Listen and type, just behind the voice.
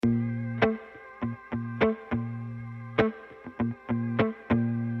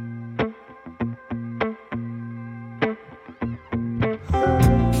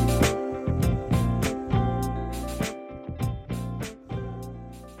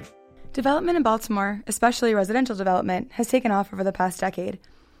Development in Baltimore, especially residential development, has taken off over the past decade.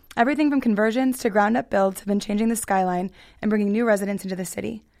 Everything from conversions to ground-up builds have been changing the skyline and bringing new residents into the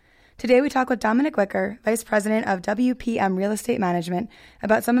city. Today we talk with Dominic Wicker, Vice President of WPM Real Estate Management,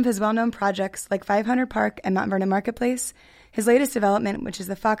 about some of his well-known projects like 500 Park and Mount Vernon Marketplace, his latest development, which is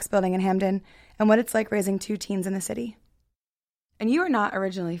the Fox Building in Hamden, and what it's like raising 2 teens in the city. And you are not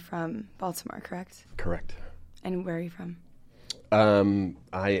originally from Baltimore, correct? Correct. And where are you from?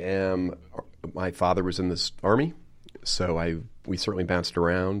 My father was in the Army, so we certainly bounced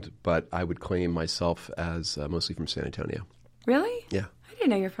around, but I would claim myself as mostly from San Antonio. Really? Yeah. I didn't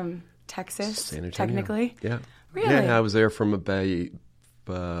know you're from Texas, San Antonio. technically. Yeah. Really? Yeah, I was there from about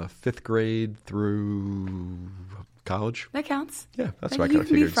 5th grade through college. That counts. Yeah, that's Like, what I you kind of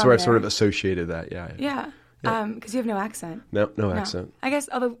can be figured. from So I there. sort of associated that, yeah. Yeah. Because you have no accent. No accent. I guess,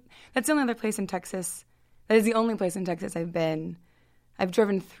 although that's the only other place in Texas. That is the only place in Texas I've been. I've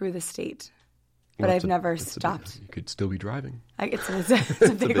driven through the state, but Well, I've never stopped. You could still be driving. It's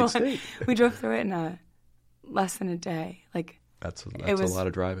a big one. state. We drove through it in less than a day. That's It was- a lot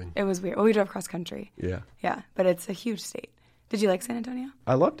of driving. It was weird. Well, we drove cross country. Yeah. Yeah, but it's a huge state. Did you like San Antonio?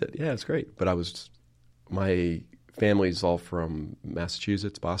 I loved it. Yeah, it's great. But my family's all from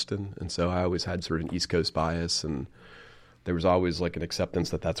Massachusetts, Boston, and so I always had sort of an East Coast bias, and there was always like an acceptance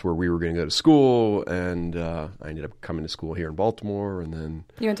that that's where we were going to go to school, and I ended up coming to school here in Baltimore, and then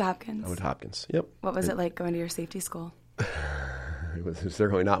You went to Hopkins. I went to Hopkins. Yep. What was it like going to your safety school? It was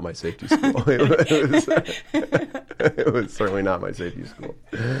certainly not my safety school. It was certainly not my safety school.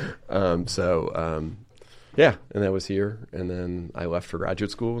 Yeah, and I was here, and then I left for graduate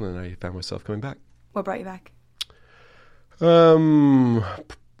school, and then I found myself coming back. What brought you back?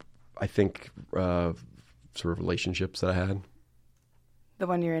 I think sort of relationships that I had. The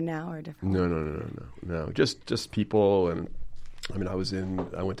one you're in now, or a different? No. Just people, and I mean, I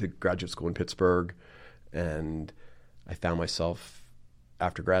went to graduate school in Pittsburgh, and I found myself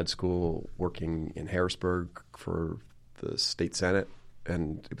after grad school working in Harrisburg for the state senate,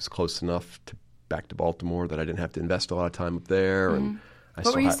 and it was close enough back to Baltimore that I didn't have to invest a lot of time up there. Mm-hmm. And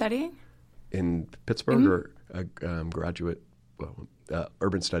What were you studying? In Pittsburgh, or graduate,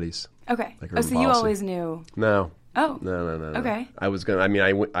 urban studies. Okay. Like So urban you policy. always knew. No. Oh. No. Okay.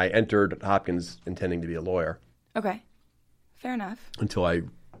 I entered Hopkins intending to be a lawyer Okay. Fair enough. until I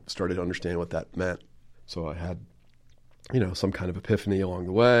started to understand what that meant. So I had, some kind of epiphany along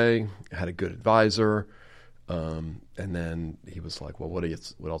the way. I had a good advisor. And then he was like, well, what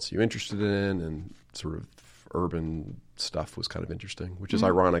else are you interested in? And sort of urban stuff was kind of interesting, which is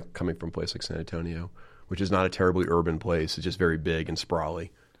ironic coming from a place like San Antonio, which is not a terribly urban place. It's just very big and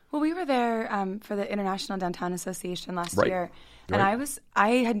sprawly. Well, we were there for the International Downtown Association last Right. year, and Right.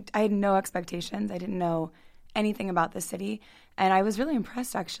 I had no expectations. I didn't know anything about the city, and I was really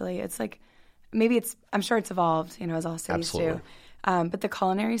impressed. Actually, it's like I'm sure it's evolved, as all cities Absolutely. do. But the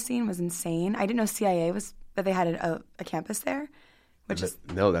culinary scene was insane. I didn't know CIA that they had a campus there, which is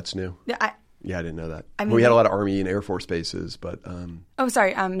No, that's new. I didn't know that. I mean, we had a lot of Army and Air Force bases, but Oh,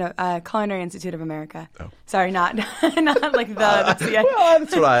 sorry. No, Culinary Institute of America. Oh. Sorry, not not like the CIA. well,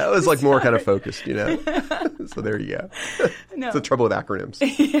 that's what I was like, more kind of focused, So there you go. No. It's the trouble with acronyms.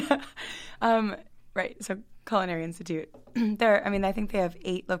 Yeah. Right. So Culinary Institute. I think they have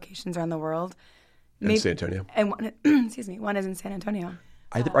 8 locations around the world. In San Antonio. And one, one is in San Antonio.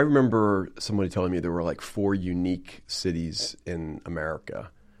 I remember somebody telling me there were like 4 unique cities in America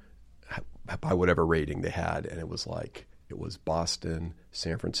by whatever rating they had, and it was Boston,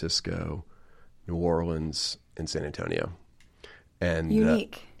 San Francisco, New Orleans, and San Antonio. And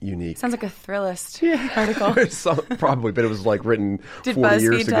Unique. Unique. Sounds like a Thrillist article. Probably, but it was like written Did 40 BuzzFeed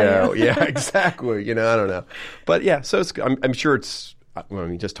years tell ago. you? Yeah, exactly. I don't know. But yeah, so I'm sure it's,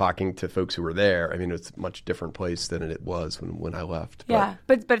 just talking to folks who were there, it's a much different place than it was when I left. Yeah,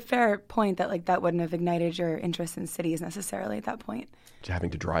 but fair point that that wouldn't have ignited your interest in cities necessarily at that point.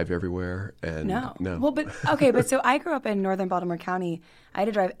 Having to drive everywhere and No. no. Well, but so I grew up in northern Baltimore County. I had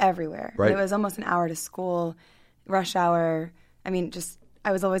to drive everywhere. Right. It was almost an hour to school, rush hour.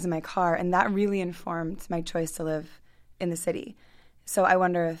 I was always in my car, and that really informed my choice to live in the city. So I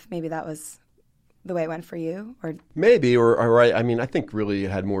wonder if maybe that was the way it went for you, or Maybe, or I think really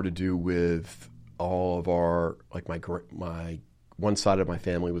it had more to do with all of our, like my one side of my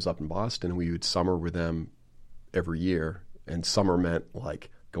family was up in Boston, and we would summer with them every year. And summer meant like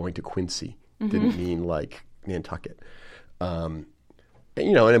going to Quincy. Didn't mean like Nantucket.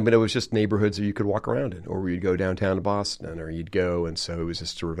 But it was just neighborhoods that you could walk around in, or you'd go downtown to Boston, or you'd go, and so it was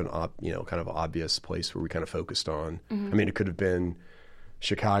just sort of an kind of obvious place where we kind of focused on. It could have been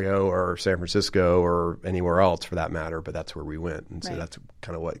Chicago or San Francisco or anywhere else for that matter, but that's where we went. And so that's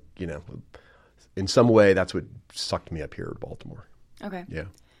kind of what, in some way, that's what sucked me up here at Baltimore. Okay. Yeah.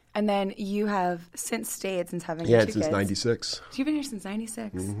 And then you have since stayed since having Yeah, two kids. since 96. You've been here since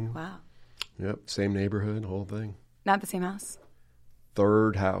 96. Mm-hmm. Wow. Yep, same neighborhood, whole thing. Not the same house?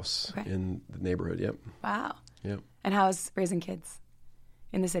 Third house in the neighborhood, yep. Wow. Yep. And how's raising kids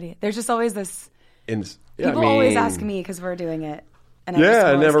in the city? There's just always this... People always ask me because we're doing it. And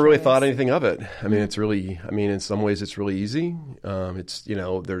I never really thought anything of it. I mean, it's really, in some ways it's really easy. It's,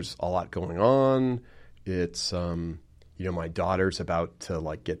 there's a lot going on. It's, my daughter's about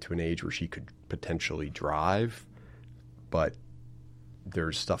to get to an age where she could potentially drive, but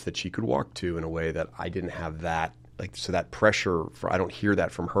there's stuff that she could walk to in a way that I didn't have that. So that pressure, I don't hear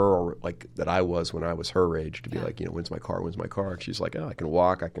that from her or that I was when I was her age to be when's my car? And she's like, oh, I can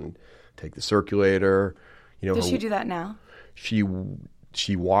walk, I can take the circulator. Does she do that now? She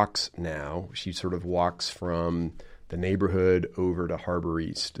walks now. She sort of walks from the neighborhood over to Harbor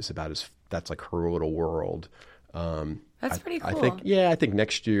East. That's like her little world. That's pretty cool. I think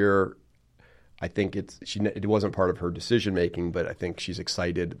next year, it wasn't part of her decision making, but I think she's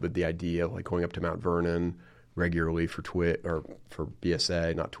excited with the idea of going up to Mount Vernon regularly for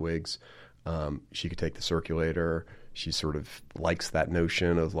BSA, not Twigs. She could take the circulator. She sort of likes that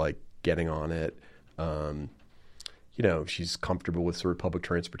notion of getting on it. She's comfortable with sort of public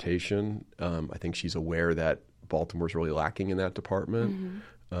transportation. I think she's aware that Baltimore's really lacking in that department.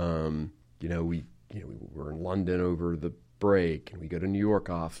 Mm-hmm. We were in London over the break, and we go to New York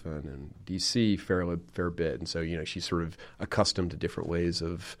often, and DC fair bit. And so, she's sort of accustomed to different ways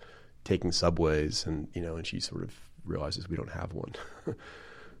of taking subways, and and she sort of realizes we don't have one.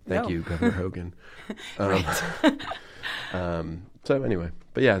 Thank you, Governor Hogan. So anyway,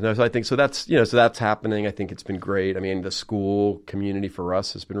 but so I think so that's so that's happening. I think it's been great. I mean, the school community for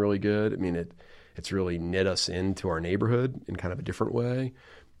us has been really good. I mean, it's really knit us into our neighborhood in kind of a different way,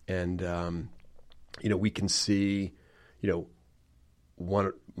 and we can see, both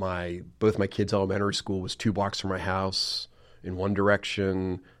my kids' elementary school was 2 blocks from my house in one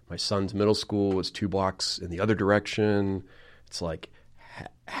direction. My son's middle school was 2 blocks in the other direction. It's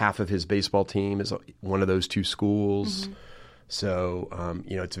half of his baseball team is one of those 2 schools. Mm-hmm. So,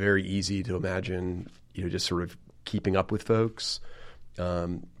 it's very easy to imagine, just sort of keeping up with folks.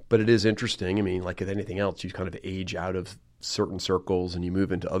 But it is interesting. I mean, like with anything else, you kind of age out of certain circles and you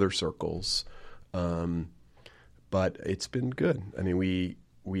move into other circles. But it's been good. I mean,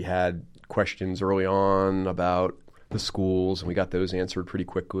 we had questions early on about the schools, and we got those answered pretty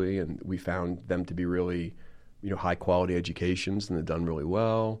quickly, and we found them to be really, high quality educations, and they've done really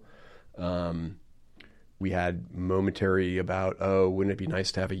well. We had momentary about, wouldn't it be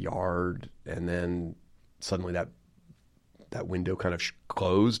nice to have a yard? And then suddenly that window kind of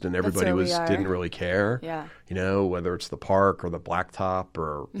closed, and everybody didn't really care. Yeah. Whether it's the park or the blacktop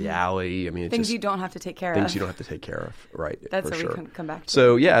or the alley. I mean, it's things you don't have to take care of. Things you don't have to take care of, right? That's for what sure. we come back to.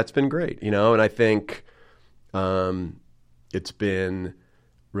 So yeah, it's been great, and I think it's been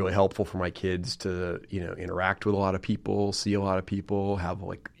really helpful for my kids to, interact with a lot of people, see a lot of people, have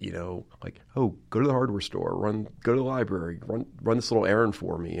go to the hardware store, go to the library, run this little errand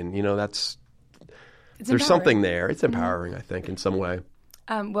for me. And, there's something there. It's empowering, I think, in some way.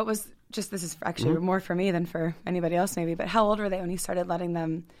 This is actually more for me than for anybody else maybe, but how old were they when you started letting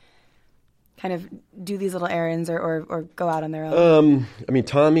them kind of do these little errands or go out on their own?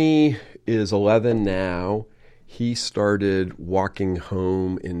 Tommy is 11 now. He started walking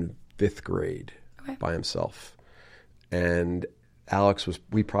home in 5th grade by himself. And Alex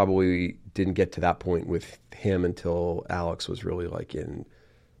we probably didn't get to that point with him until Alex was really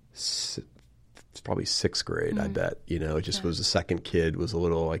it's probably 6th grade, I bet. It just was the second kid was a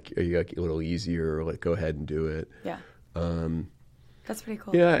little a little easier, go ahead and do it. Yeah. That's pretty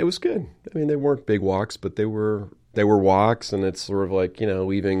cool. Yeah, it was good. I mean, they weren't big walks, but they were walks, and it's sort of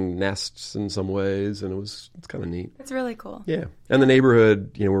leaving nests in some ways, and it's kind of neat. It's really cool. Yeah. And the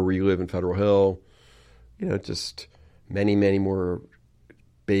neighborhood, where we live in Federal Hill, just many, many more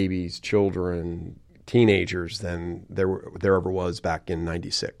babies, children, teenagers than there ever was back in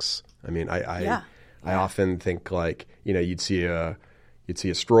 96. I mean, I often think you'd see a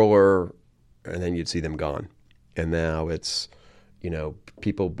stroller and then you'd see them gone. And now it's,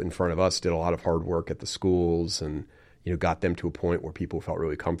 people in front of us did a lot of hard work at the schools and, got them to a point where people felt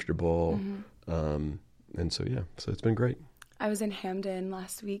really comfortable. Mm-hmm. And so, so it's been great. I was in Hamden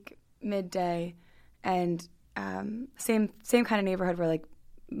last week, midday, and same kind of neighborhood where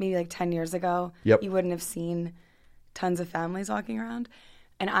maybe 10 years ago, you wouldn't have seen tons of families walking around.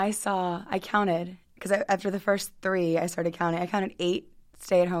 And I counted, because after the first 3, I started counting. I counted 8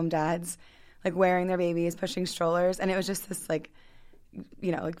 stay-at-home dads, like wearing their babies, pushing strollers, and it was just this like,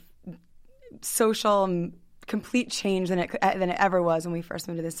 like social complete change than it ever was when we first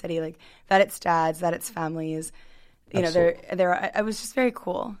moved to the city. Like that it's dads, that it's families. It was just very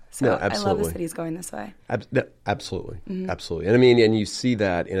cool. So I love the city's going this way. Absolutely. Mm-hmm. Absolutely. And I mean, and you see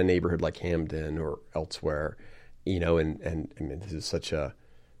that in a neighborhood like Hamden or elsewhere, and I mean, this is such an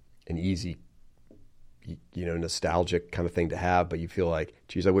easy, nostalgic kind of thing to have, but you feel like,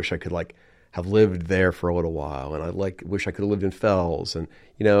 geez, I wish I could like have lived there for a little while. And I wish I could have lived in Fells and,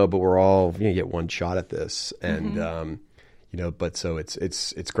 but we're all, you get one shot at this. And, but so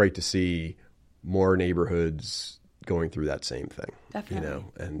it's great to see more neighborhoods going through that same thing. Definitely.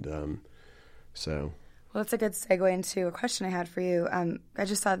 And so. Well, it's a good segue into a question I had for you. I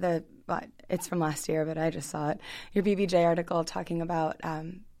just saw it's from last year, but I just saw it. Your BBJ article talking about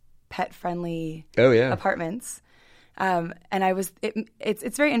pet-friendly apartments. And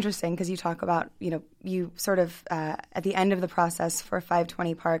it's very interesting because you talk about, you sort of at the end of the process for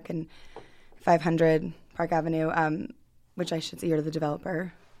 520 Park and 500 Park Avenue, which I should say you're the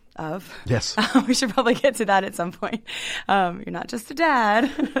developer of. Yes. We should probably get to that at some point. You're not just a dad.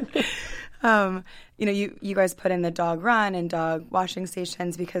 You guys put in the dog run and dog washing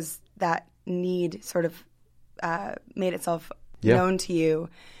stations because that need sort of made itself known to you.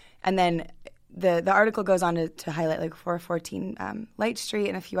 And then the article goes on to highlight like 414 Light Street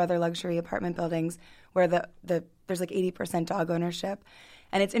and a few other luxury apartment buildings where there's like 80% dog ownership.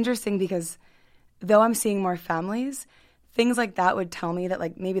 And it's interesting because though I'm seeing more families, things like that would tell me that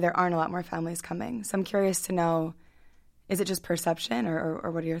like maybe there aren't a lot more families coming. So I'm curious to know, is it just perception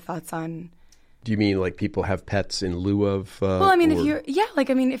or what are your thoughts on? Do you mean like people have pets in lieu of? Well, I mean,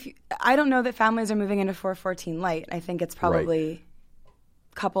 I don't know that families are moving into 414 Light. I think it's probably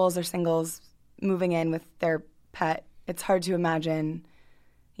couples or singles moving in with their pet. It's hard to imagine,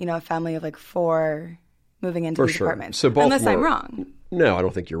 a family of like 4 moving into these apartments. So Baltimore, unless I'm wrong. No, I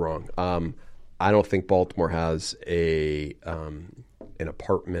don't think you're wrong. I don't think Baltimore has an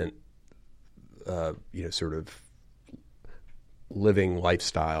apartment, sort of living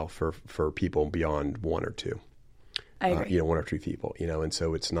lifestyle for people beyond 1 or 2. I agree. 1 or 2 people, and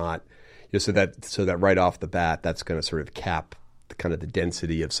so it's not, so that right off the bat, that's going to sort of cap kind of the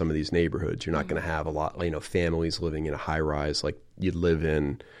density of some of these neighborhoods. You're not going to have a lot, families living in a high rise like you'd live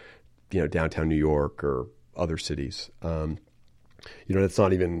in, downtown New York or other cities. It's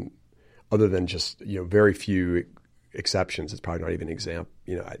not even. Other than just very few exceptions, it's probably not even it's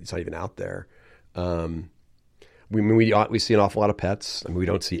not even out there. We see an awful lot of pets. I mean, we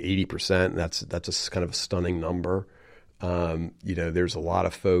don't see 80%. And that's just kind of a stunning number. There's a lot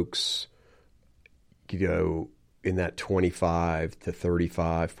of folks, in that 25 to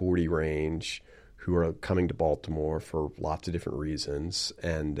 35, 40 range who are coming to Baltimore for lots of different reasons.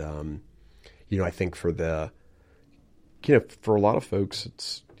 And I think for a lot of folks,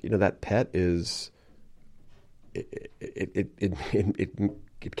 it's that pet is it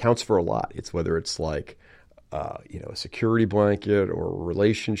counts for a lot. It's whether it's like a security blanket or a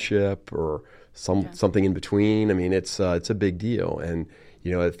relationship or something in between. I mean, it's a big deal. And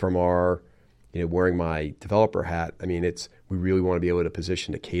from our wearing my developer hat, I mean, we really want to be able to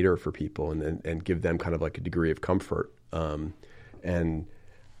position to cater for people and give them kind of like a degree of comfort. And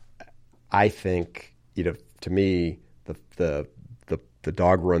I think to me the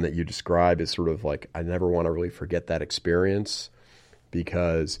dog run that you describe is sort of like, I never want to really forget that experience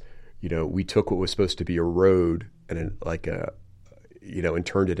because, we took what was supposed to be a road and and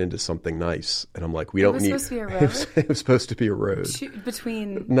turned it into something nice. And I'm like, we don't need. It was supposed to be a road? It was supposed to be a road.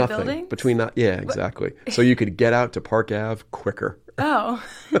 Between nothing. Buildings? Between that. Yeah, exactly. So you could get out to Park Ave quicker. Oh.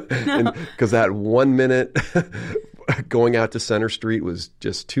 No. Because that 1 minute going out to Center Street was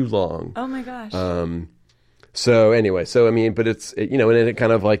just too long. Oh my gosh. So anyway, but and it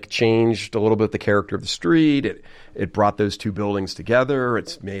kind of like changed a little bit the character of the street. It brought those 2 buildings together.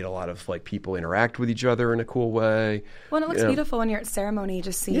 It's made a lot of like people interact with each other in a cool way. Well, and it looks beautiful when you're at ceremony,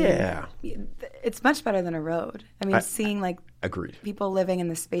 just seeing. Yeah. It's much better than a road. I mean, seeing like agreed. People living in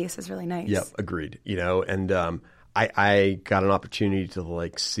the space is really nice. Yep, agreed. And I got an opportunity to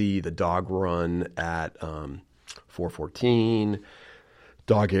like see the dog run at 414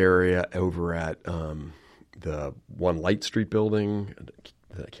 dog area over at the One Light Street building.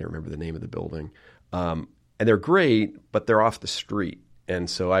 I can't remember the name of the building. And they're great, but they're off the street. And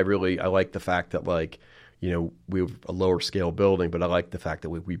so I like the fact that like, we have a lower scale building, but I like the fact that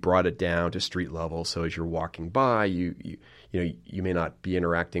we brought it down to street level. So as you're walking by, you may not be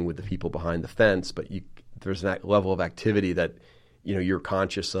interacting with the people behind the fence, but there's that level of activity that, you're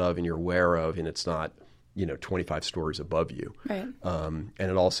conscious of and you're aware of, and it's not, 25 stories above you. Right. And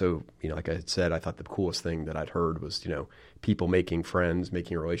it also, like I had said, I thought the coolest thing that I'd heard was, people making friends,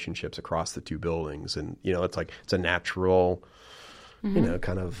 making relationships across the two buildings. And, it's a natural,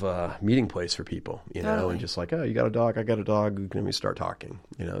 kind of meeting place for people, Totally. and just like, oh, you got a dog, I got a dog, and we start talking.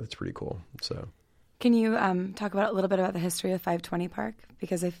 That's pretty cool. So. Can you talk about a little bit about the history of 520 Park?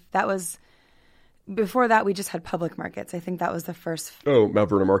 Because if that was, before that, we just had public markets. I think that was the first. Oh, Mount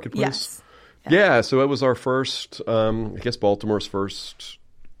Vernon Marketplace? Yes. Yeah, so it was our first, I guess Baltimore's first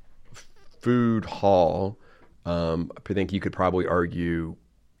food hall. I think you could probably argue,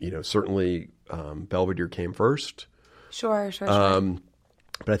 certainly Belvedere came first. Sure.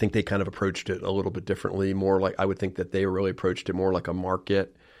 But I think they kind of approached it a little bit differently, more like, I would think that they really approached it more like a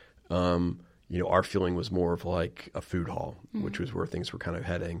market. Our feeling was more of like a food hall, which was where things were kind of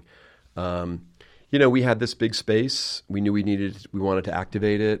heading. We had this big space. We knew we wanted to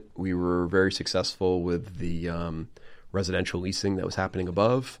activate it. We were very successful with the residential leasing that was happening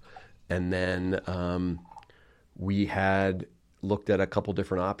above. And then we had looked at a couple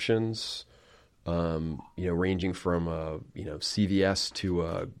different options, ranging from a, CVS to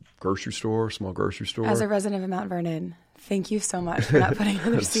a grocery store, small grocery store. As a resident of Mount Vernon, thank you so much for not putting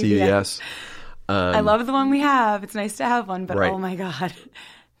another CVS. I love the one we have. It's nice to have one, but right. Oh my God.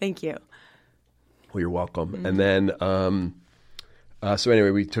 Thank you. Well, you're welcome. And then, so anyway,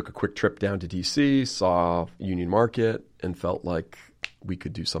 we took a quick trip down to D.C., saw Union Market, and felt like we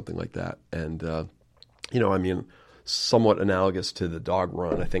could do something like that. And, somewhat analogous to the dog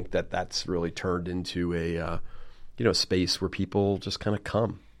run, I think that's really turned into a space where people just kind of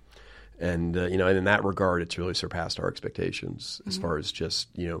come. And, and in that regard, it's really surpassed our expectations as far as just,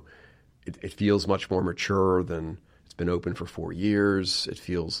 it feels much more mature than. It's been open for 4 years. It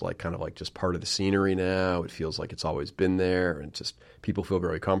feels like kind of like just part of the scenery now. It feels like it's always been there, and just people feel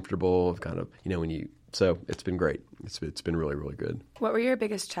very comfortable. Kind of, so it's been great. It's been really, really good. What were your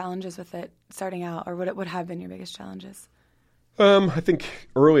biggest challenges with it starting out, or what have been your biggest challenges? I think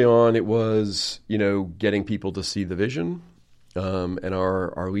early on it was, getting people to see the vision, and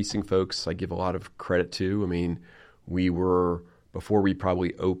our leasing folks, I give a lot of credit to. I mean, we were. Before we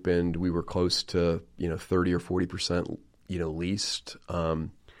probably opened, we were close to 30 or 40% leased, and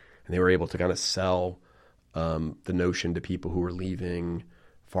they were able to kind of sell the notion to people who were leaving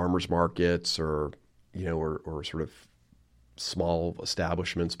farmers markets or or sort of small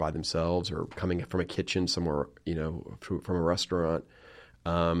establishments by themselves or coming from a kitchen somewhere from a restaurant.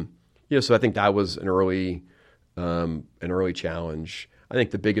 So I think that was an early challenge. I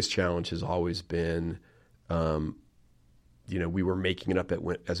think the biggest challenge has always been. We were making it up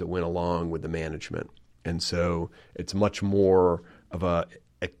as it went along with the management. And so it's much more of a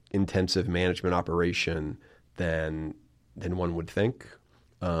intensive management operation than one would think.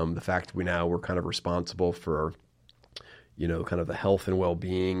 The fact we're kind of responsible for, kind of the health and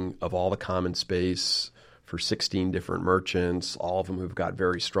well-being of all the common space for 16 different merchants, all of them who've got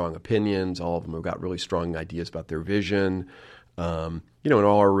very strong opinions, all of them who've got really strong ideas about their vision, and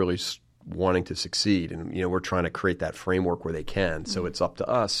all are really wanting to succeed, and we're trying to create that framework where they can. So it's up to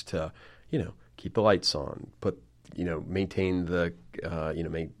us to, keep the lights on, maintain the,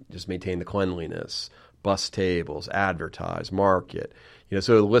 just maintain the cleanliness, bus tables, advertise, market,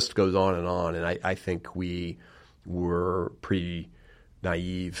 so the list goes on. And I think we were pretty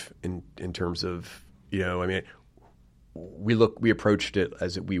naive in terms of, we approached it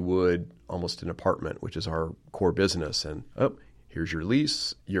as we would almost an apartment, which is our core business, and here's your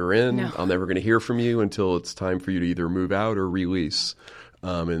lease. You're in. No. I'm never going to hear from you until it's time for you to either move out or release.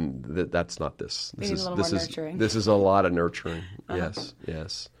 And that's not this. This is nurturing. This is a lot of nurturing. Yes.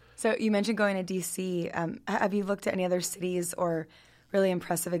 So you mentioned going to D.C. Have you looked at any other cities or really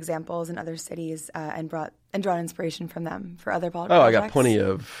impressive examples in other cities and drawn inspiration from them for other projects? I got plenty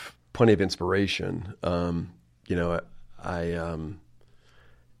of inspiration. Anywhere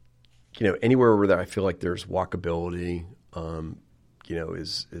where I feel like there's walkability.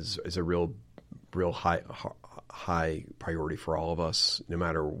 Is a real high priority for all of us, no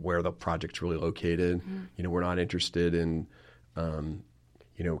matter where the project's really located. We're not interested in, kind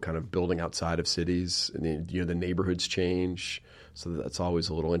of building outside of cities. And the neighborhoods change, so that's always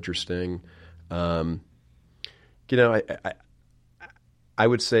a little interesting. I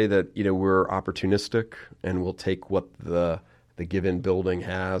would say that we're opportunistic, and we'll take what the given building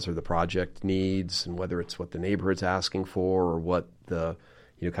has or the project needs, and whether it's what the neighborhood's asking for or what the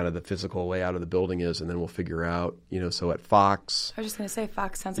kind of the physical layout of the building is, and then we'll figure out, so at Fox. I was just going to say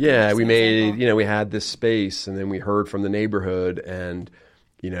Fox sounds like an we made, example. We had this space, and then we heard from the neighborhood, and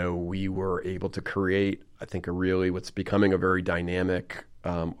we were able to create, I think, what's becoming a very dynamic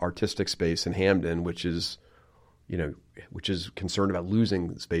artistic space in Hamden, which is concerned about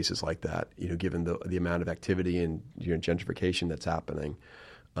losing spaces like that, given the amount of activity and gentrification that's happening.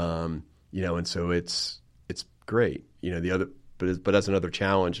 And so it's great. But as another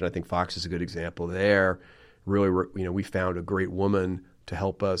challenge, and I think Fox is a good example there. Really, we found a great woman to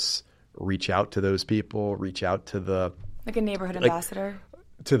help us reach out to those people, reach out to the like a neighborhood ambassador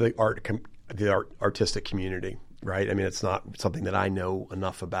to the artistic community. Right. I mean, it's not something that I know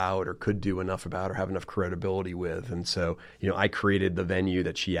enough about or could do enough about or have enough credibility with. And so, I created the venue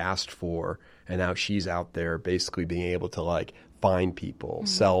that she asked for, and now she's out there basically being able to like find people,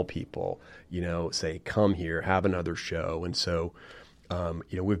 sell people, say, come here, have another show. And so,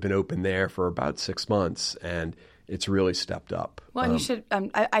 we've been open there for about 6 months, and it's really stepped up. Well, and you should,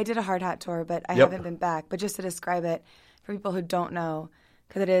 I did a hard hat tour, but I haven't been back. But just to describe it for people who don't know,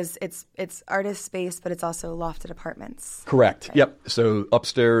 because it's artist space, but it's also lofted apartments. Correct. Right. Yep. So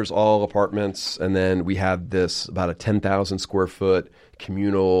upstairs, all apartments, and then we have this about a 10,000 square foot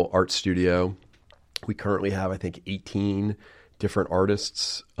communal art studio. We currently have, I think, 18 different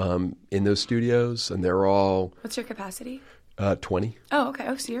artists in those studios, and they're all. What's your capacity? 20. Oh, okay.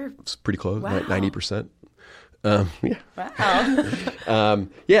 Oh, so you're. It's pretty close. Wow. 90%. Yeah. Wow.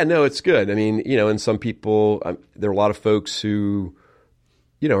 Yeah. No, it's good. I mean, and some people, there are a lot of folks who.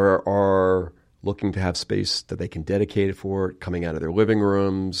 Are looking to have space that they can dedicate it for, coming out of their living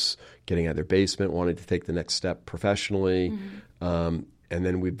rooms, getting out of their basement, wanting to take the next step professionally. And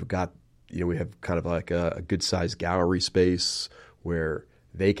then we've got, we have kind of like a good-sized gallery space where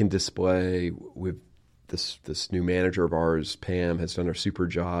they can display. With this new manager of ours, Pam, has done a super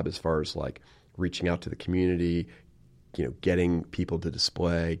job as far as like reaching out to the community, getting people to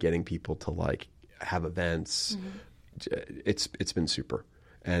display, getting people to like have events. It's been super.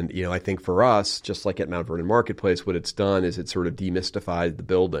 And, I think for us, just like at Mount Vernon Marketplace, what it's done is it's sort of demystified the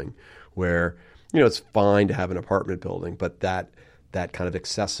building where, it's fine to have an apartment building, but that kind of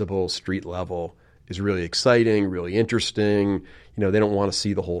accessible street level is really exciting, really interesting. They don't want to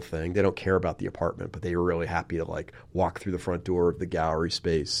see the whole thing. They don't care about the apartment, but they are really happy to like walk through the front door of the gallery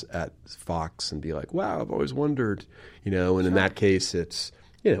space at Fox and be like, wow, I've always wondered, and in that case, it's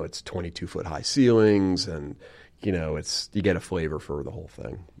 22-foot high ceilings and, you get a flavor for the whole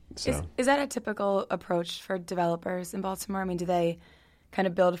thing. So. Is that a typical approach for developers in Baltimore? I mean, do they kind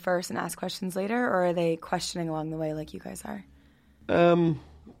of build first and ask questions later, or are they questioning along the way like you guys are?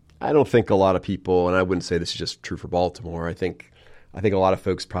 I don't think a lot of people, and I wouldn't say this is just true for Baltimore. I think a lot of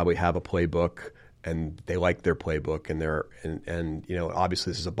folks probably have a playbook and they like their playbook, and obviously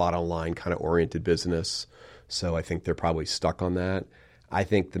this is a bottom line kind of oriented business, so I think they're probably stuck on that. I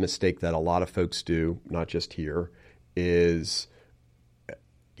think the mistake that a lot of folks do, not just here, is,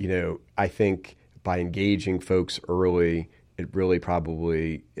 I think by engaging folks early, it really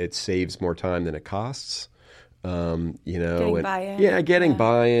probably it saves more time than it costs. Getting buy-in. Yeah, getting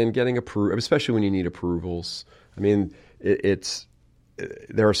buy-in, getting approval, especially when you need approvals. I mean,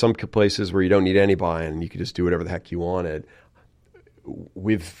 there are some places where you don't need any buy-in and you can just do whatever the heck you wanted.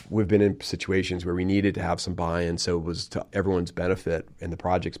 We've been in situations where we needed to have some buy-in, so it was to everyone's benefit and the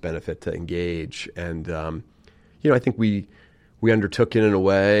project's benefit to engage. And I think we undertook it in a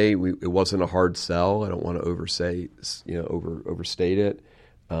way. It wasn't a hard sell. I don't want to overstate it.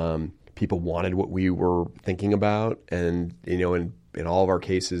 People wanted what we were thinking about, and in all of our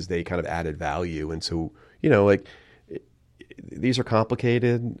cases, they kind of added value. And so these are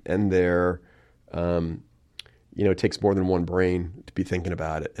complicated, and they're it takes more than one brain to be thinking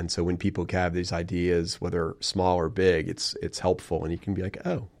about it. And so when people have these ideas, whether small or big, it's helpful, and you can be like,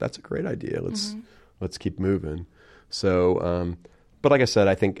 oh, that's a great idea. Let's keep moving. So, but like I said,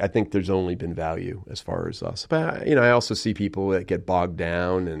 I think there's only been value as far as us. But I also see people that get bogged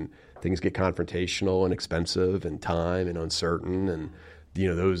down and things get confrontational and expensive and time and uncertain, and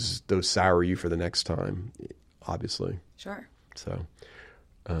those sour you for the next time, obviously. Sure. So.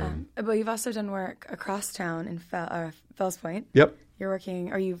 But you've also done work across town in Fells Point. Yep.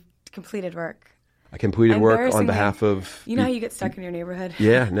 You've completed work. I completed work on behalf of... You know how you get stuck in your neighborhood?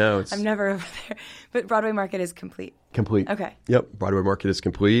 Yeah, no. I'm never over there. But Broadway Market is complete. Complete. Okay. Yep, Broadway Market is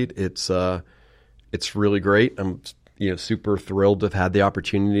complete. It's really great. I'm super thrilled to have had the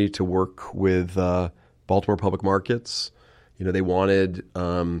opportunity to work with Baltimore Public Markets. They wanted...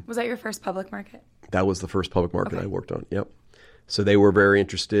 Was that your first public market? That was the first public market Okay. I worked on, yep. So they were very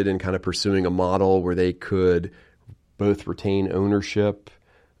interested in kind of pursuing a model where they could both retain ownership,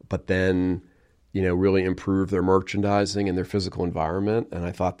 but then, really improve their merchandising and their physical environment. And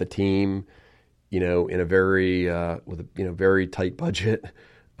I thought the team, in a very, with a, very tight budget,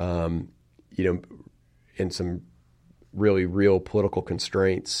 and some really real political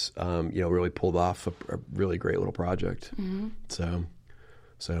constraints, really pulled off a really great little project. Mm-hmm.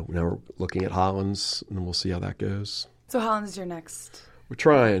 So now we're looking at Hollins, and we'll see how that goes. So Hollins is your next. We're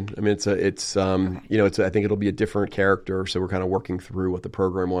trying. I mean, I think it'll be a different character. So we're kind of working through what the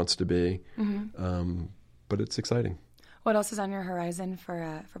program wants to be. Mm-hmm. But it's exciting. What else is on your horizon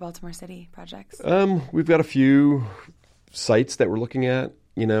for Baltimore City projects? We've got a few sites that we're looking at.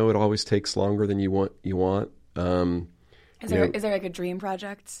 It always takes longer than you want. Is there like a dream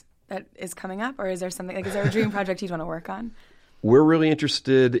project that is coming up, or is there something is there a dream project you'd want to work on? We're really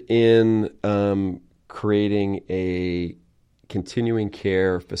interested in creating a continuing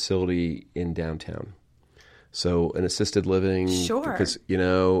care facility in downtown. So an assisted living, sure. Because,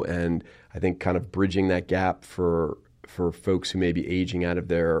 and I think kind of bridging that gap for folks who may be aging out of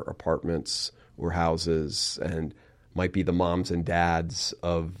their apartments or houses and might be the moms and dads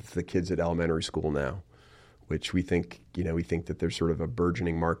of the kids at elementary school now, which we think that there's sort of a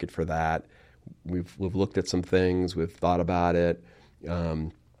burgeoning market for that. We've looked at some things, we've thought about it.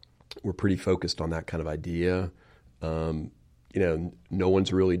 We're pretty focused on that kind of idea. No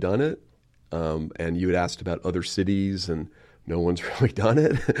one's really done it. And you had asked about other cities, and no one's really done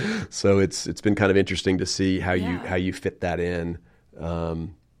it. So it's been kind of interesting to see how you fit that in.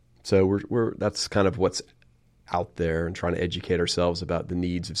 So that's kind of what's out there, and trying to educate ourselves about the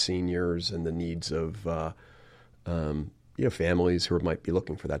needs of seniors and the needs of families who might be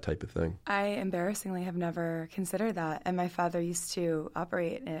looking for that type of thing. I embarrassingly have never considered that, and my father used to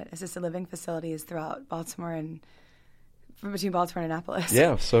operate at assisted living facilities throughout Baltimore and between Baltimore and Annapolis.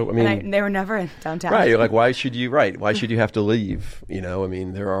 Yeah, so I mean, they were never in downtown. Right, you're like, why should you have to leave? I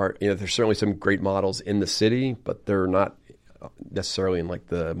mean, there's certainly some great models in the city, but they're not necessarily in like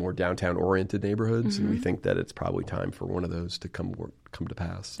the more downtown oriented neighborhoods, and we think that it's probably time for one of those to come to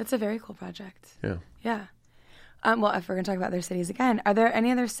pass. That's a very cool project. Yeah. Well, if we're going to talk about other cities again, are there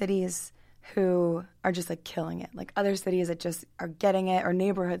any other cities who are just like killing it? Like other cities that just are getting it, or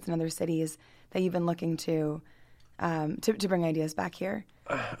neighborhoods in other cities that you've been looking to bring ideas back here?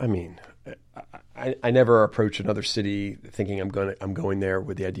 I mean, I never approach another city thinking I'm going there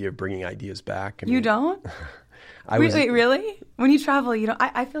with the idea of bringing ideas back. You don't? Wait, really? When you travel, you don't?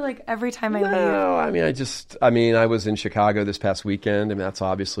 I feel like every time I leave. No, I mean, I was in Chicago this past weekend. I mean, that's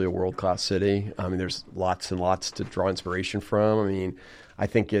obviously a world-class city. I mean, there's lots and lots to draw inspiration from. I mean, I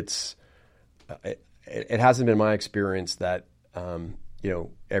think it hasn't been my experience that,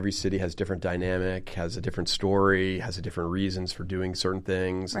 every city has different dynamic, has a different story, has a different reasons for doing certain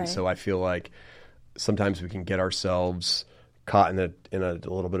things. Right. And so I feel like sometimes we can get ourselves caught in a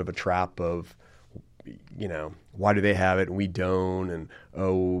little bit of a trap of, why do they have it and we don't? And,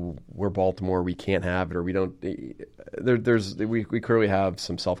 we're Baltimore, we can't have it, or we don't. We clearly have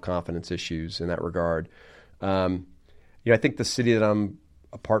some self-confidence issues in that regard. I think the city that I'm,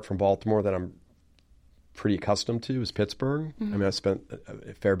 apart from Baltimore, that I'm pretty accustomed to is Pittsburgh. Mm-hmm. I mean, I spent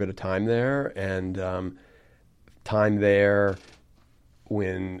a fair bit of time there, and time there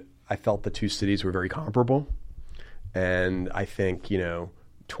when I felt the two cities were very comparable. And I think,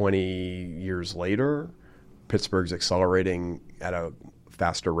 20 years later, Pittsburgh's accelerating at a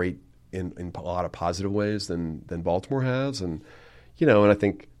faster rate in a lot of positive ways than Baltimore has. And, and I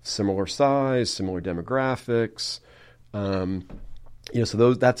think similar size, similar demographics.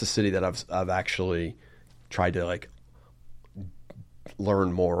 So that's a city that I've actually tried to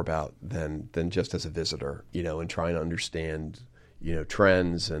learn more about than just as a visitor, and trying to understand,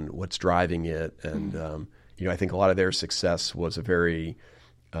 trends and what's driving it. And, I think a lot of their success was a very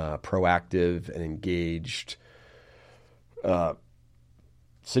proactive and engaged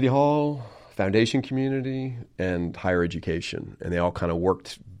City Hall, foundation community, and higher education. And they all kind of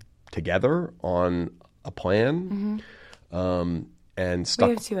worked together on a plan. Mm-hmm. And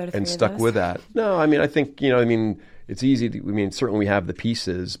stuck with that. No, I mean, I think, it's easy. Certainly we have the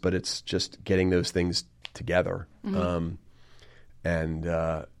pieces, but it's just getting those things together. Mm-hmm.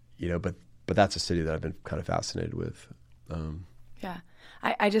 But that's a city that I've been kind of fascinated with. Yeah.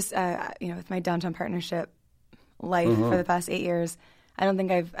 I just, with my downtown partnership life for the past 8 years, I don't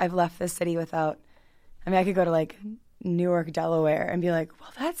think I've left this city without, I could go to Newark, Delaware and be like,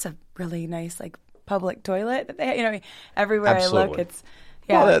 well, that's a really nice, public toilet that they, everywhere Absolutely. I look, it's,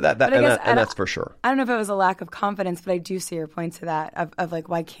 yeah. Well, that's for sure. I don't know if it was a lack of confidence, but I do see your point to that of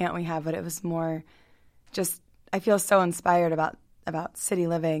why can't we have it? It was more just, I feel so inspired about city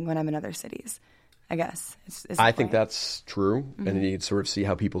living when I'm in other cities, I guess. I think that's true. Mm-hmm. And you sort of see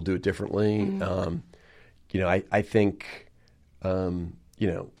how people do it differently. Mm-hmm. I think,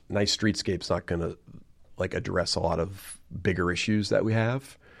 nice streetscape's not going to address a lot of bigger issues that we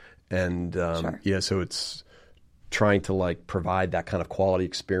have. And, sure. so it's, trying to like provide that kind of quality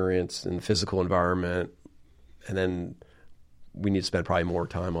experience in the physical environment. And then we need to spend probably more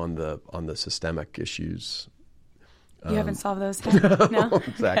time on the systemic issues. You haven't solved those yet? No?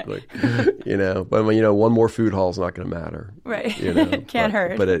 Exactly. But one more food hall is not going to matter. Right. Can't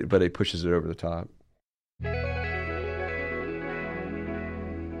hurt. But it pushes it over the top.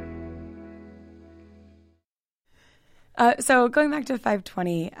 So going back to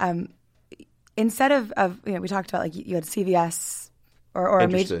 520, instead of we talked about like you had CVS or a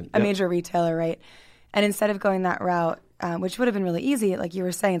major retailer, right? And instead of going that route, which would have been really easy, like you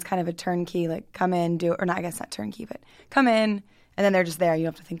were saying, it's kind of a turnkey, like come in, do, or not, I guess not turnkey, but come in, and then they're just there. You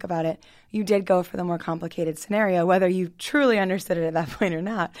don't have to think about it. You did go for the more complicated scenario, whether you truly understood it at that point or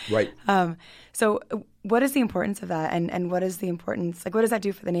not. Right. So what is the importance of that? And what is the importance, like what does that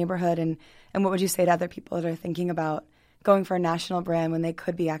do for the neighborhood? And what would you say to other people that are thinking about going for a national brand when they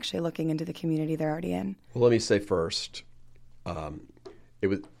could be actually looking into the community they're already in? Well, let me say first,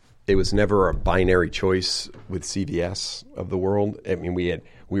 it was never a binary choice with CVS of the world. I mean, we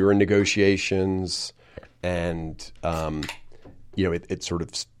were in negotiations, and it sort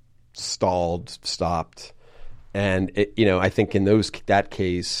of stopped, and I think in that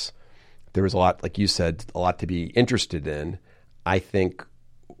case, there was a lot, like you said, a lot to be interested in. I think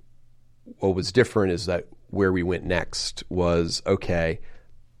what was different is that where we went next was, okay,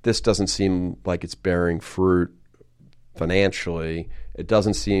 this doesn't seem like it's bearing fruit financially.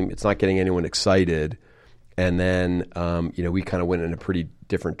 It's not getting anyone excited. And then, we kind of went in a pretty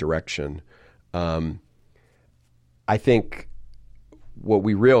different direction. I think what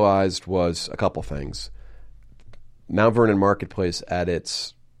we realized was a couple things. Mount Vernon Marketplace at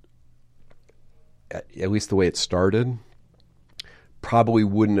least the way it started, probably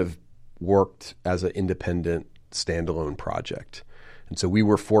wouldn't have worked as an independent standalone project. And so we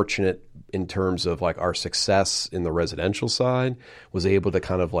were fortunate in terms of like our success in the residential side was able to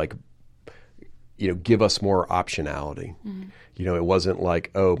kind of like, give us more optionality. Mm-hmm. It wasn't like,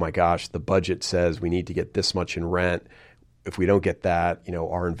 oh my gosh, the budget says we need to get this much in rent. If we don't get that,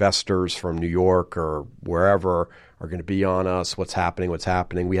 our investors from New York or wherever are going to be on us. What's happening?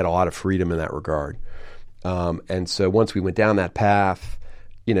 We had a lot of freedom in that regard. And so once we went down that path,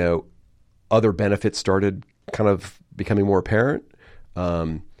 other benefits started kind of becoming more apparent.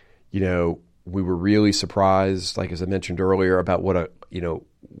 We were really surprised, like as I mentioned earlier, about what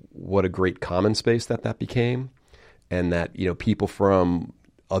a great common space that became, and that people from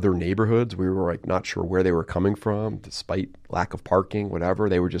other neighborhoods, we were like not sure where they were coming from, despite lack of parking, whatever.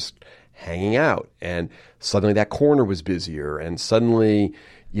 They were just hanging out, and suddenly that corner was busier, and suddenly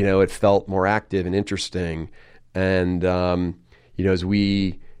it felt more active and interesting, and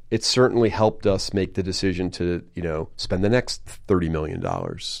it certainly helped us make the decision to, spend the next $30 million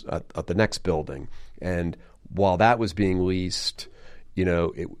at the next building. And while that was being leased,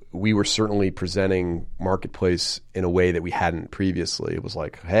 we were certainly presenting Marketplace in a way that we hadn't previously. It was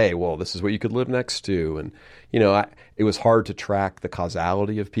like, hey, well, this is what you could live next to. And, it was hard to track the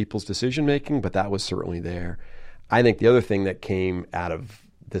causality of people's decision making, but that was certainly there. I think the other thing that came out of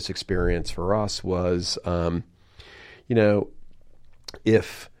this experience for us was,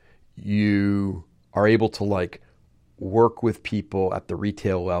 if you are able to like work with people at the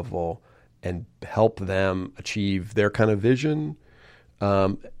retail level and help them achieve their kind of vision,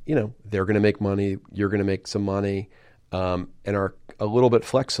 they're going to make money, you're going to make some money, and are a little bit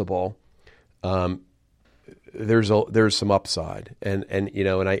flexible. There's some upside, and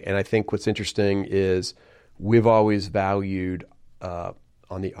I think what's interesting is we've always valued on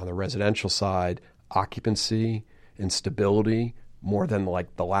the residential side occupancy and stability more than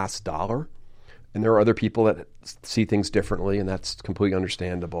like the last dollar. And there are other people that see things differently, and that's completely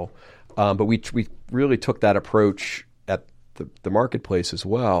understandable. But we really took that approach at the Marketplace as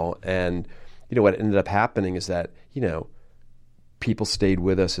well. And, what ended up happening is that, people stayed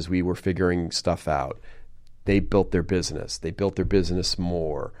with us as we were figuring stuff out. They built their business. They built their business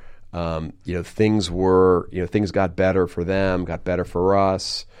more. Things got better for them, got better for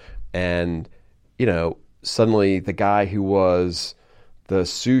us. And, suddenly the guy who was the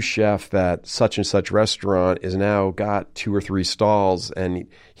sous chef at such and such restaurant is now got 2 or 3 stalls, and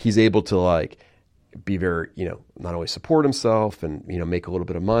he's able to like be very, not only support himself and, make a little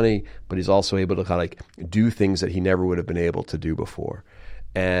bit of money, but he's also able to kind of like do things that he never would have been able to do before.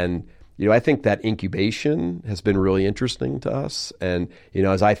 And, I think that incubation has been really interesting to us. And,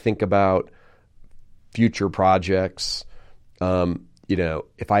 as I think about future projects,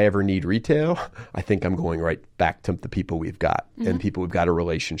 if I ever need retail, I think I'm going right back to the people we've got and people we've got a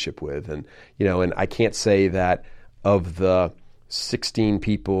relationship with. And, and I can't say that of the 16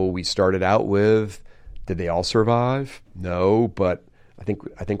 people we started out with, Did they all survive? No, but I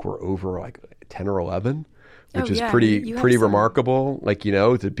think we're over like 10 or 11, which is pretty remarkable. Like,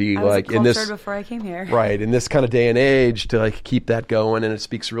 to be like in this before I came here, right, in this kind of day and age, to like keep that going, and it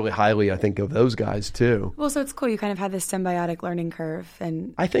speaks really highly, I think, of those guys too. Well, so it's cool. You kind of had this symbiotic learning curve,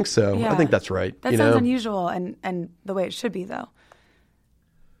 and I think so. Yeah, I think that's right. That sounds unusual, and the way it should be, though.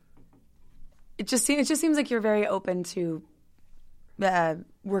 It just seems like you're very open to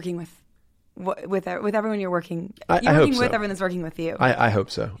working with everyone you're working. You're working with everyone that's working with you. I hope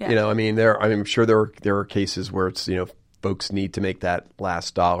so. Yeah. I'm sure there are cases where it's folks need to make that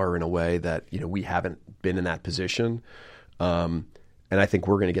last dollar in a way that we haven't been in that position, and I think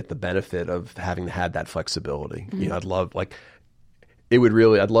we're going to get the benefit of having had that flexibility. Mm-hmm.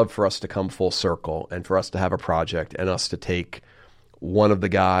 I'd love for us to come full circle and for us to have a project and us to take one of the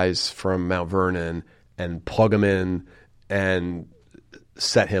guys from Mount Vernon and plug him in and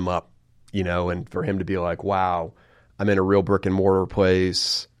set him up, and for him to be like, wow, I'm in a real brick and mortar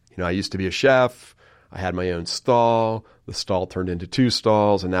place. I used to be a chef. I had my own stall. The stall turned into 2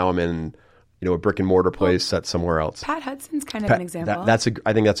 stalls, and now I'm in, a brick and mortar place set somewhere else. Pat Hudson's kind of an example.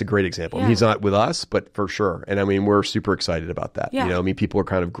 I think that's a great example. Yeah. He's not with us, but for sure. And we're super excited about that. Yeah. People are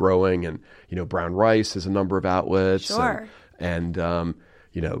kind of growing, and, Brown Rice has a number of outlets. Sure. And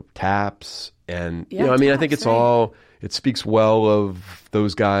Taps. And, Yeah, I Taps, think it's right. all, it speaks well of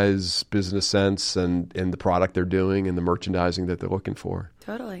those guys' business sense and the product they're doing and the merchandising that they're looking for.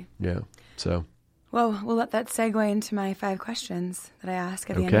 Totally. Yeah. So. Well, we'll let that segue into my 5 questions that I ask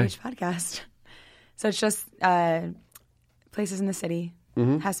at the end of each podcast. So it's just places in the city.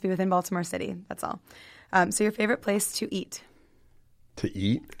 Mm-hmm. Has to be within Baltimore City. That's all. So your favorite place to eat? To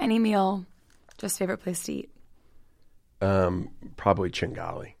eat? Any meal, just favorite place to eat. Probably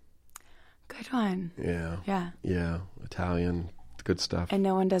Chingali. Good one. Yeah. Yeah. Yeah. Italian. Good stuff. And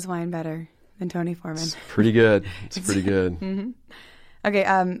no one does wine better than Tony Foreman. It's pretty good. It's pretty good. Mm-hmm.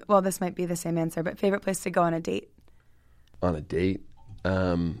 Okay. Well, this might be the same answer, but favorite place to go on a date? On a date?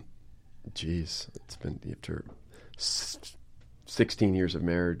 Geez. It's been after 16 years of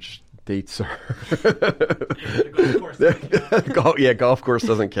marriage. Dates are... golf course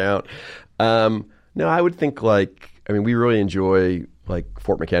doesn't count. No, I would think we really enjoy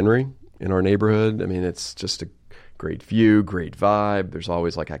Fort McHenry in our neighborhood. It's just a great view, great vibe. There's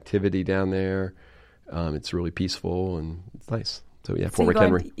always activity down there. It's really peaceful and it's nice. So yeah, Fort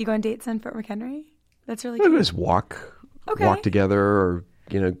McHenry. You go on dates on Fort McHenry? That's really We cute. just walk together or,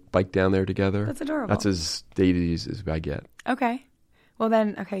 bike down there together. That's adorable. That's as datey as I get. Okay. Well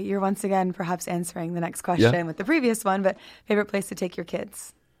then, you're once again perhaps answering the next question with the previous one, but favorite place to take your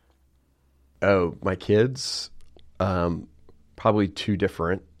kids? Oh, my kids? Probably 2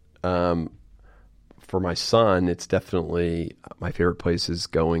 different. For my son, it's definitely my favorite place is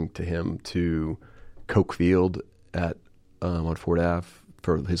going to him to Coke Field on Fort Ave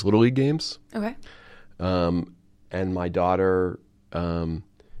for his Little League games. Okay. And my daughter,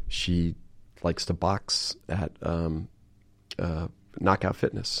 she likes to box at Knockout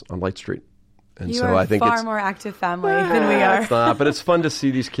Fitness on Light Street. And you so are I think far it's more active family than we are. It's not, but it's fun to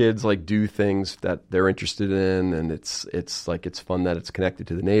see these kids do things that they're interested in, and it's fun that it's connected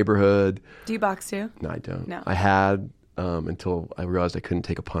to the neighborhood. Do you box too? No, I don't. No. I had until I realized I couldn't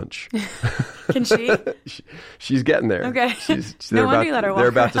take a punch. Can she? She's getting there. Okay. They're wonder you let her walk They're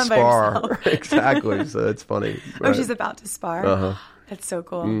about to around by spar. herself. Exactly. So it's funny. Oh, she's about to spar? Uh-huh. That's so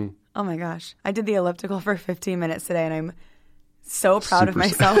cool. Oh my gosh. I did the elliptical for 15 minutes today and I'm so proud of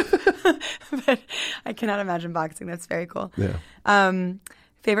myself. But I cannot imagine boxing. That's very cool. Yeah.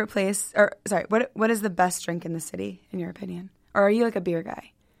 Favorite place, what is the best drink in the city, in your opinion? Or are you a beer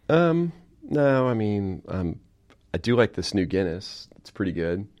guy? No, I do like this new Guinness. It's pretty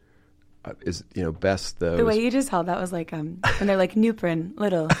good. Best though. The way you just held that was when they're Nuprin,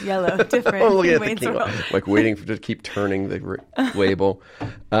 little, yellow, different. I'm looking at Wayne's the World. waiting to keep turning the label.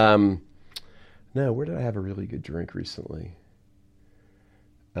 No, where did I have a really good drink recently?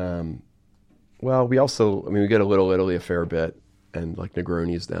 Well, we get a Little Italy a fair bit, and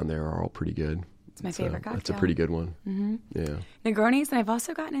Negronis down there are all pretty good. It's my favorite cocktail. That's a pretty good one. Mm-hmm. Yeah. Negronis, and I've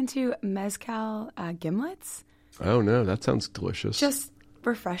also gotten into mezcal gimlets. Oh no, that sounds delicious. Just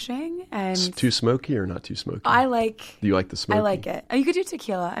refreshing and it's too smoky or not too smoky? Do you like the smoky? I like it. You could do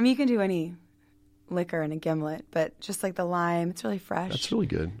tequila. You can do any liquor in a gimlet, but just the lime, it's really fresh. That's really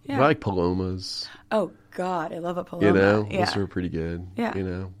good. Yeah. I like Palomas. Oh God, I love a Paloma. Yeah. Those are pretty good.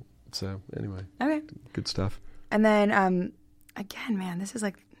 Yeah. So anyway. Okay. Good stuff. And then again, man, this is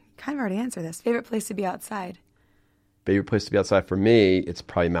kind of already answered this. Favorite place to be outside? Favorite place to be outside for me, it's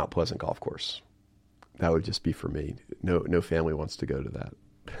probably Mount Pleasant Golf Course. That would just be for me. No family wants to go to that.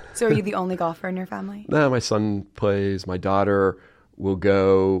 So are you the only golfer in your family? No, my son plays. My daughter will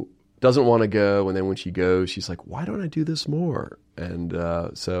go, doesn't want to go. And then when she goes, she's like, why don't I do this more? And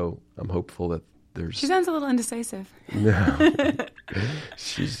so I'm hopeful that there's... She sounds a little indecisive. No.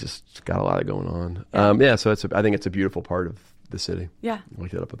 She's just got a lot going on. So I think it's a beautiful part of the city. Yeah. I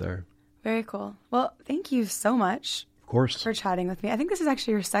like it up there. Very cool. Well, thank you so much. Of course. For chatting with me. I think this is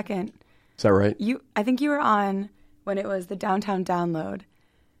actually your second. Is that right? I think you were on when it was the Downtown Download.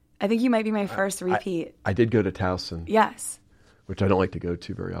 I think you might be my first repeat. I did go to Towson. Yes. Which I don't like to go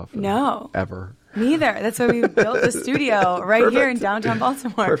to very often. No. Ever. Neither. That's why we built the studio right Perfect. here in downtown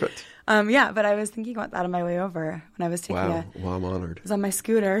Baltimore. Perfect. But I was thinking about that on my way over when I was taking Wow. Well, I'm honored. I was on my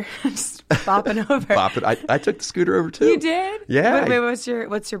scooter, just bopping over. I took the scooter over too. You did? Yeah. Wait,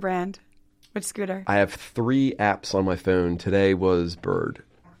 what's your brand? Which scooter? I have 3 apps on my phone. Today was Bird.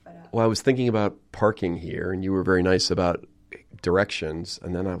 Well, I was thinking about parking here, and you were very nice about directions.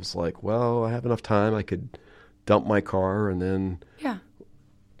 And then I was like, well, I have enough time. I could dump my car and then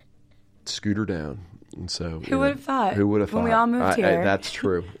scooter down. And so, who would have thought? Who would have thought? When we all moved here. That's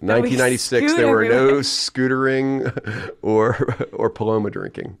true. 1996, there were no scootering or Paloma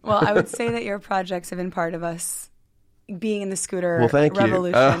drinking. Well, I would say that your projects have been part of us being in the scooter thank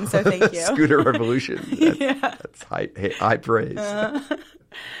revolution. So thank you. Scooter revolution. That's high praise.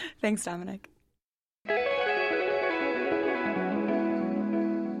 Thanks, Dominic.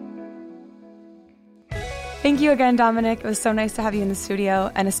 Thank you again, Dominic. It was so nice to have you in the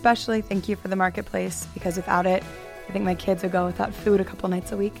studio, and especially thank you for the marketplace, because without it, I think my kids would go without food a couple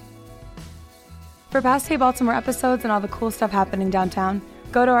nights a week. For past Hey Baltimore episodes and all the cool stuff happening downtown,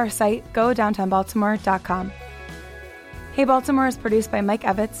 go to our site, godowntownbaltimore.com. Hey Baltimore is produced by Mike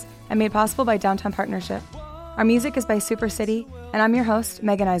Evitz and made possible by Downtown Partnership. Our music is by Super City, and I'm your host,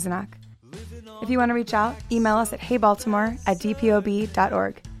 Megan Eisenach. If you want to reach out, email us at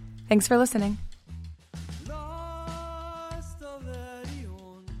heybaltimore@dpob.org. Thanks for listening.